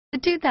The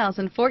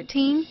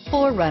 2014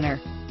 4Runner.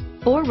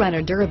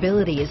 4Runner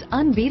durability is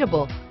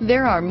unbeatable.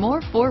 There are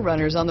more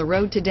 4Runners on the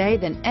road today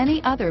than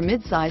any other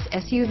midsize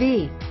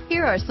SUV.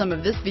 Here are some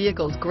of this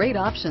vehicle's great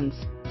options: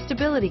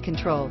 stability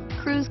control,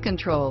 cruise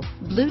control,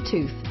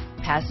 Bluetooth,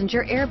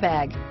 passenger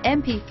airbag,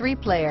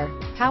 MP3 player,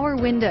 power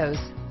windows,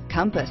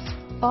 compass,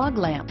 fog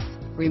lamps,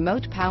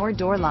 remote power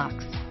door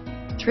locks,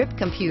 trip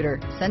computer,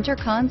 center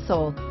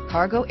console,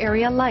 cargo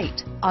area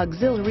light,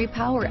 auxiliary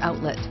power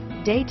outlet,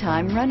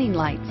 daytime running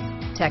lights,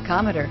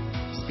 tachometer,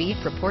 speed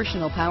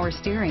proportional power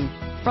steering,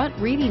 front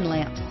reading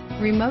lamps,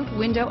 remote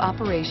window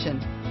operation,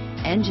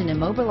 engine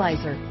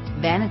immobilizer,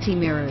 vanity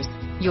mirrors.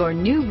 Your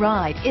new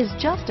ride is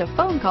just a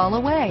phone call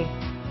away.